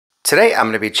Today I'm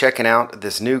going to be checking out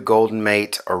this new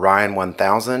Goldenmate Orion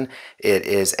 1000. It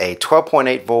is a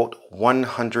 12.8 volt,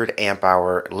 100 amp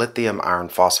hour lithium iron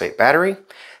phosphate battery.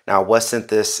 Now I was sent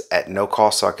this at no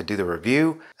cost so I could do the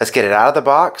review. Let's get it out of the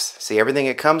box, see everything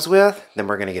it comes with, then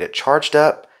we're going to get it charged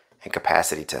up and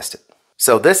capacity tested.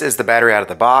 So this is the battery out of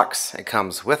the box. It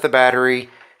comes with the battery.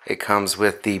 It comes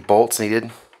with the bolts needed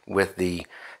with the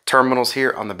terminals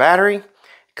here on the battery. It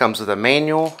comes with a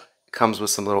manual. Comes with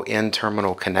some little end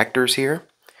terminal connectors here.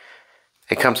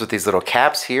 It comes with these little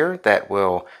caps here that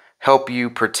will help you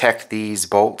protect these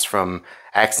bolts from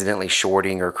accidentally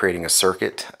shorting or creating a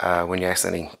circuit when you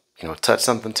accidentally touch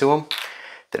something to them.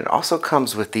 Then it also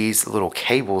comes with these little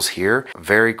cables here.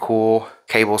 Very cool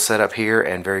cable setup here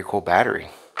and very cool battery.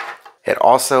 It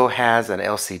also has an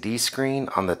LCD screen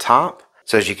on the top.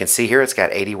 So as you can see here, it's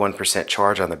got 81%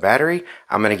 charge on the battery.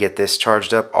 I'm going to get this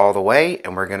charged up all the way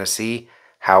and we're going to see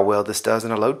how well this does in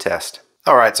a load test.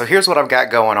 All right, so here's what I've got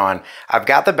going on. I've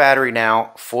got the battery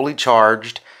now fully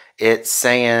charged. It's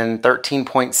saying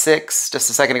 13.6. Just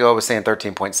a second ago, I was saying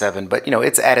 13.7, but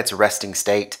it's at its resting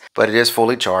state, but it is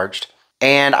fully charged.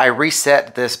 And I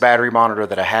reset this battery monitor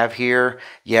that I have here.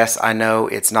 Yes, I know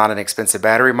it's not an expensive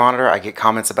battery monitor. I get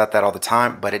comments about that all the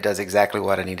time, but it does exactly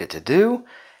what I need it to do,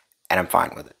 and I'm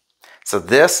fine with it. So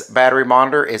this battery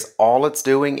monitor is all it's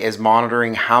doing is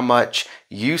monitoring how much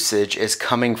usage is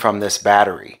coming from this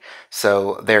battery.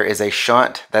 So there is a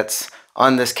shunt that's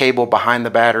on this cable behind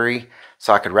the battery,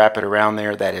 so I could wrap it around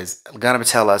there. That is going to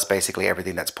tell us basically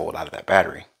everything that's pulled out of that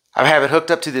battery. I have it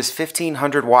hooked up to this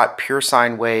 1500 watt pure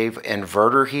sine wave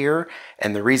inverter here,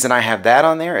 and the reason I have that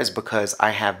on there is because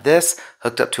I have this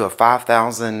hooked up to a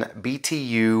 5000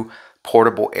 BTU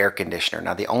portable air conditioner.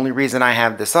 Now the only reason I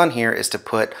have this on here is to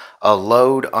put a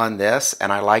load on this,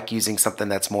 and I like using something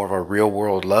that's more of a real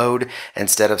world load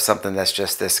instead of something that's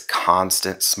just this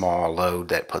constant small load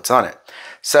that puts on it.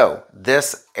 So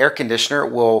this air conditioner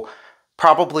will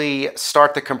probably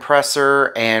start the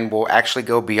compressor and will actually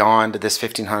go beyond this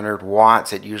 1500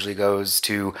 watts. It usually goes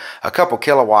to a couple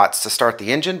kilowatts to start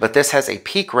the engine, but this has a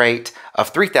peak rate of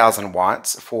 3000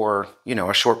 watts for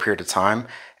a short period of time,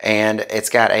 and it's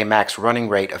got a max running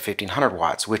rate of 1500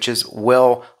 watts, which is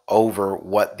well over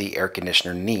what the air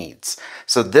conditioner needs.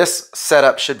 So this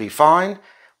setup should be fine.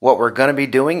 What we're going to be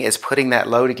doing is putting that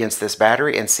load against this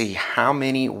battery and see how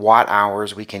many watt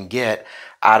hours we can get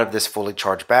out of this fully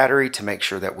charged battery to make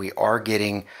sure that we are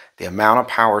getting the amount of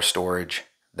power storage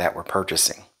that we're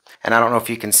purchasing. And I don't know if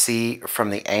you can see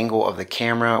from the angle of the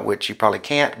camera, which you probably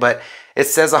can't, but it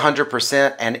says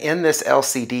 100%, and in this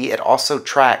LCD it also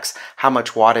tracks how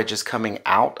much wattage is coming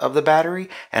out of the battery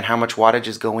and how much wattage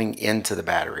is going into the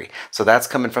battery. So that's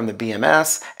coming from the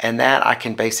BMS, and that I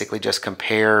can basically just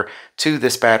compare to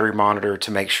this battery monitor to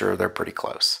make sure they're pretty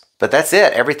close. But that's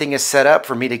it. Everything is set up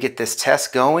for me to get this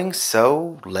test going,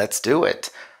 so let's do it.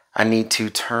 I need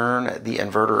to turn the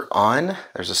inverter on.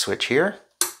 There's a switch here.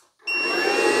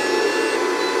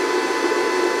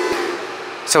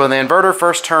 So when the inverter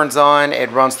first turns on, it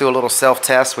runs through a little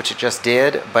self-test, which it just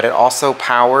did, but it also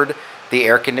powered the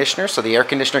air conditioner. So the air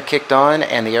conditioner kicked on,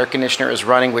 and the air conditioner is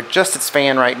running with just its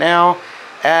fan right now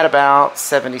at about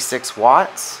 76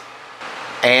 watts.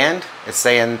 And it's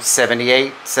saying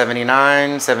 78,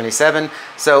 79, 77.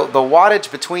 So the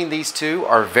wattage between these two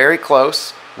are very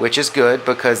close, which is good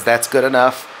because that's good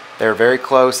enough. They're very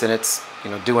close and it's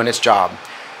doing its job.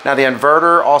 Now the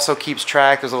inverter also keeps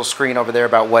track. There's a little screen over there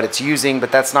about what it's using,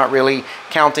 but that's not really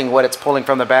counting what it's pulling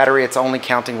from the battery. It's only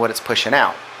counting what it's pushing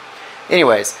out.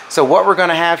 Anyways, so what we're going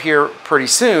to have here pretty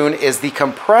soon is the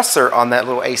compressor on that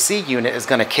little AC unit is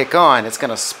going to kick on. It's going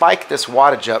to spike this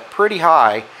wattage up pretty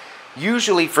high,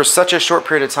 usually for such a short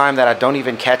period of time that I don't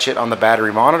even catch it on the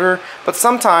battery monitor, but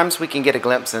sometimes we can get a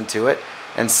glimpse into it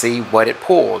and see what it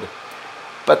pulled.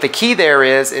 But the key there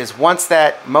is once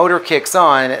that motor kicks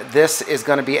on, this is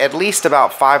going to be at least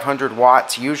about 500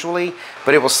 watts usually,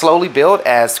 but it will slowly build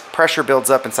as pressure builds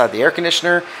up inside the air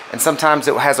conditioner, and sometimes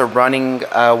it has a running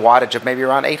wattage of maybe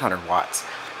around 800 watts.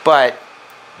 But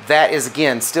that is,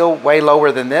 again, still way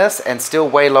lower than this and still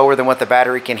way lower than what the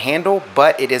battery can handle,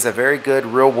 but it is a very good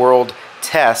real-world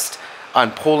test on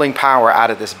pulling power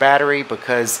out of this battery,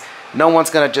 because no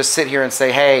one's going to just sit here and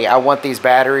say, hey, I want these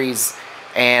batteries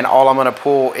and all I'm going to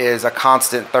pull is a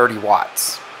constant 30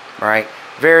 watts, right?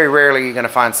 Very rarely you're going to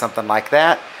find something like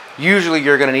that. Usually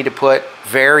you're going to need to put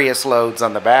various loads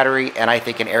on the battery, and I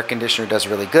think an air conditioner does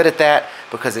really good at that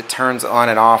because it turns on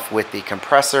and off with the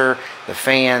compressor, the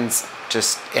fans,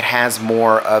 just it has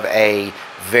more of a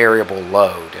variable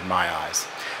load in my eyes.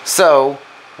 So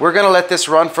we're going to let this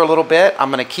run for a little bit.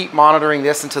 I'm going to keep monitoring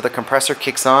this until the compressor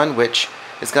kicks on, which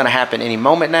is going to happen any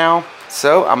moment now.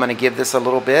 So I'm going to give this a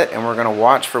little bit and we're going to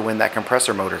watch for when that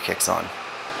compressor motor kicks on.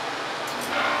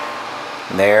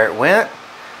 And there it went.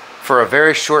 For a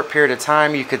very short period of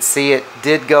time, you could see it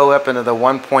did go up into the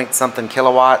 1 point something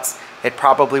kilowatts. It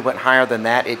probably went higher than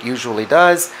that. It usually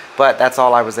does, but that's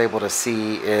all I was able to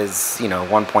see is, you know,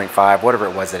 1.5, whatever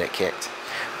it was that it kicked.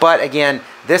 But again,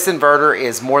 this inverter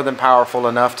is more than powerful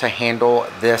enough to handle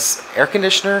this air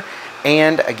conditioner.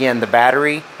 And again, the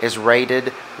battery is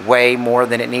rated way more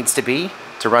than it needs to be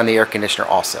to run the air conditioner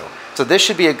also. So this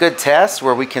should be a good test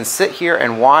where we can sit here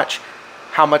and watch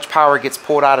how much power gets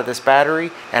pulled out of this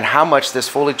battery and how much this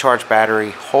fully charged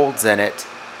battery holds in it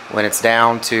when it's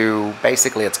down to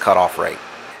basically its cutoff rate.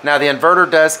 Now the inverter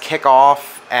does kick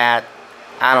off at,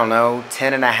 I don't know,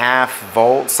 10.5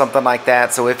 volts, something like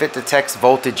that. So if it detects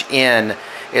voltage in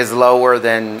is lower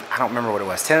than, I don't remember what it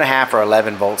was, 10.5 or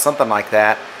 11 volts, something like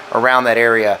that, around that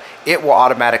area, it will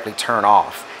automatically turn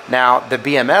off. Now the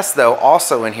BMS though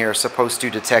also in here is supposed to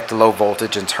detect low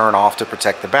voltage and turn off to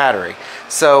protect the battery.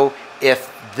 So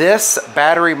if this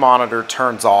battery monitor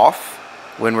turns off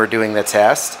when we're doing the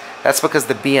test, that's because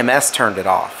the BMS turned it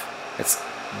off. It's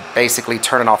basically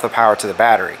turning off the power to the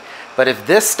battery. But if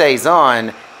this stays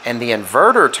on and the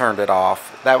inverter turned it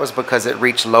off, that was because it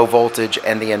reached low voltage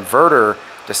and the inverter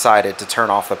decided to turn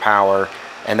off the power,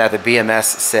 and that the BMS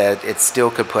said it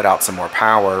still could put out some more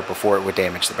power before it would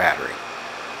damage the battery.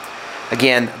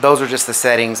 Again, those are just the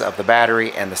settings of the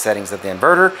battery and the settings of the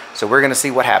inverter. So we're gonna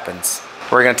see what happens.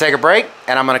 We're gonna take a break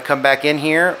and I'm gonna come back in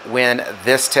here when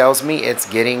this tells me it's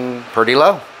getting pretty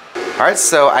low. All right,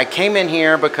 so I came in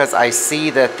here because I see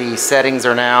that the settings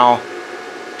are now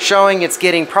showing it's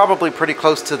getting probably pretty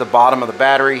close to the bottom of the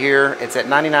battery here. It's at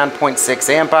 99.6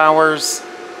 amp hours,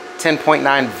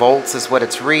 10.9 volts is what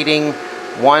it's reading,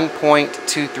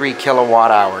 1.23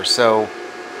 kilowatt hours. So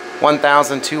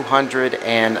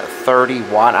 1,230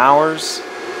 watt hours.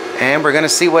 And we're gonna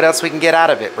see what else we can get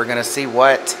out of it. We're gonna see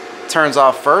what turns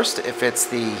off first, if it's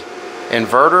the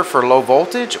inverter for low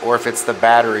voltage or if it's the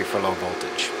battery for low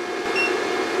voltage.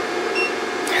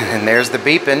 And there's the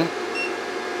beeping.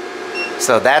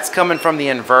 So that's coming from the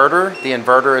inverter. The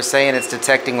inverter is saying it's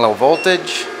detecting low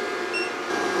voltage.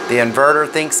 The inverter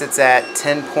thinks it's at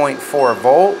 10.4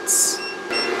 volts.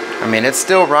 I mean, it's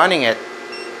still running at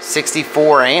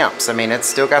 64 amps. I mean, it's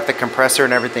still got the compressor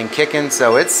and everything kicking,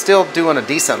 so it's still doing a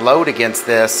decent load against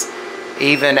this,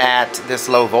 even at this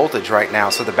low voltage right now.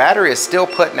 So the battery is still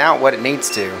putting out what it needs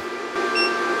to.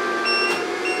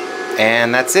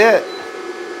 And that's it.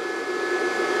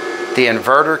 The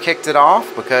inverter kicked it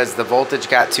off because the voltage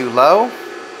got too low.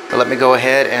 But let me go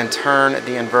ahead and turn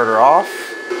the inverter off.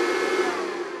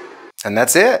 And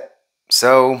that's it.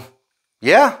 So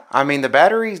yeah, I mean, the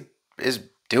battery is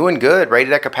doing good,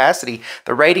 rated at capacity.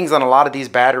 The ratings on a lot of these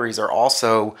batteries are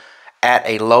also at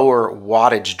a lower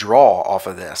wattage draw off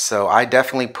of this. So I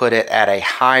definitely put it at a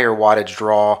higher wattage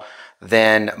draw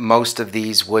than most of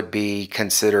these would be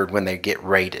considered when they get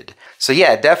rated. So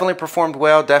yeah, it definitely performed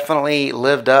well, definitely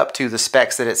lived up to the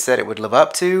specs that it said it would live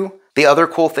up to. The other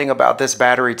cool thing about this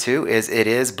battery too is it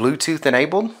is Bluetooth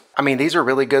enabled. I mean, these are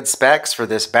really good specs for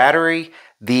this battery.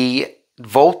 The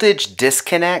voltage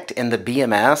disconnect in the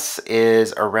BMS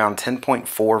is around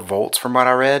 10.4 volts from what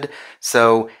I read.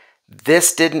 So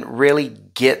this didn't really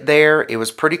get there. It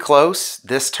was pretty close.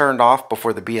 This turned off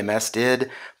before the BMS did,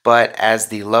 but as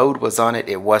the load was on it,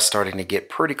 it was starting to get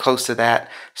pretty close to that.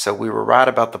 So we were right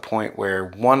about the point where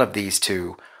one of these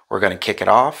two were going to kick it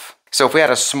off. So if we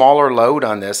had a smaller load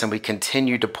on this and we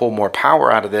continued to pull more power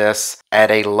out of this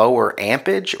at a lower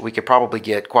ampage, we could probably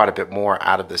get quite a bit more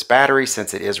out of this battery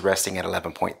since it is resting at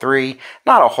 11.3.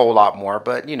 Not a whole lot more,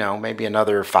 but you know, maybe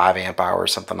another 5 amp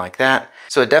hours, something like that.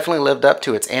 So it definitely lived up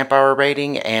to its amp hour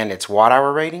rating and its watt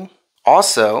hour rating.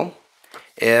 Also,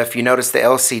 if you notice the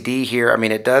LCD here, I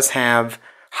mean, it does have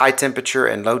high temperature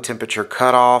and low temperature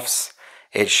cutoffs.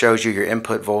 It shows you your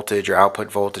input voltage, your output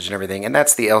voltage and everything, and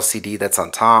that's the LCD that's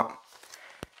on top.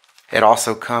 It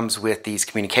also comes with these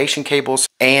communication cables,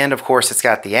 and of course it's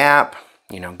got the app.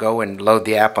 You know, go and load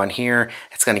the app on here.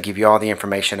 It's going to give you all the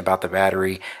information about the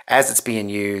battery as it's being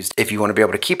used. If you want to be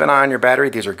able to keep an eye on your battery,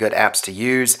 these are good apps to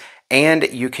use. And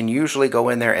you can usually go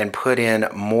in there and put in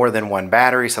more than one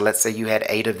battery. So let's say you had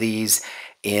 8 of these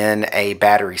in a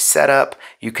battery setup.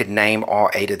 You could name all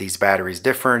 8 of these batteries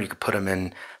different. You could put them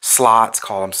in slots,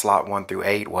 call them slot 1 through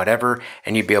 8, whatever,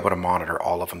 and you'd be able to monitor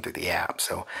all of them through the app.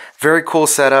 So very cool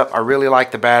setup. I really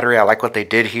like the battery. I like what they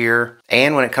did here.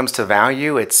 And when it comes to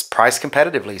value, it's priced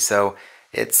competitively. So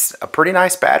it's a pretty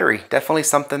nice battery. Definitely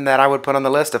something that I would put on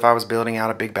the list if I was building out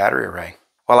a big battery array.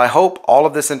 Well, I hope all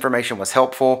of this information was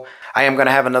helpful. I am going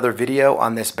to have another video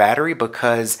on this battery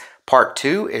because Part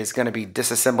 2 is going to be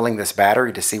disassembling this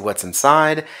battery to see what's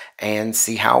inside and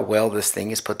see how well this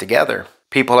thing is put together.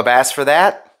 People have asked for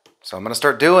that, so I'm going to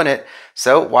start doing it.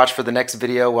 So watch for the next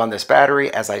video on this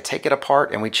battery as I take it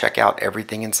apart and we check out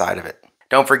everything inside of it.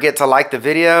 Don't forget to like the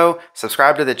video,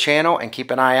 subscribe to the channel, and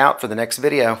keep an eye out for the next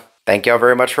video. Thank y'all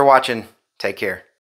very much for watching. Take care.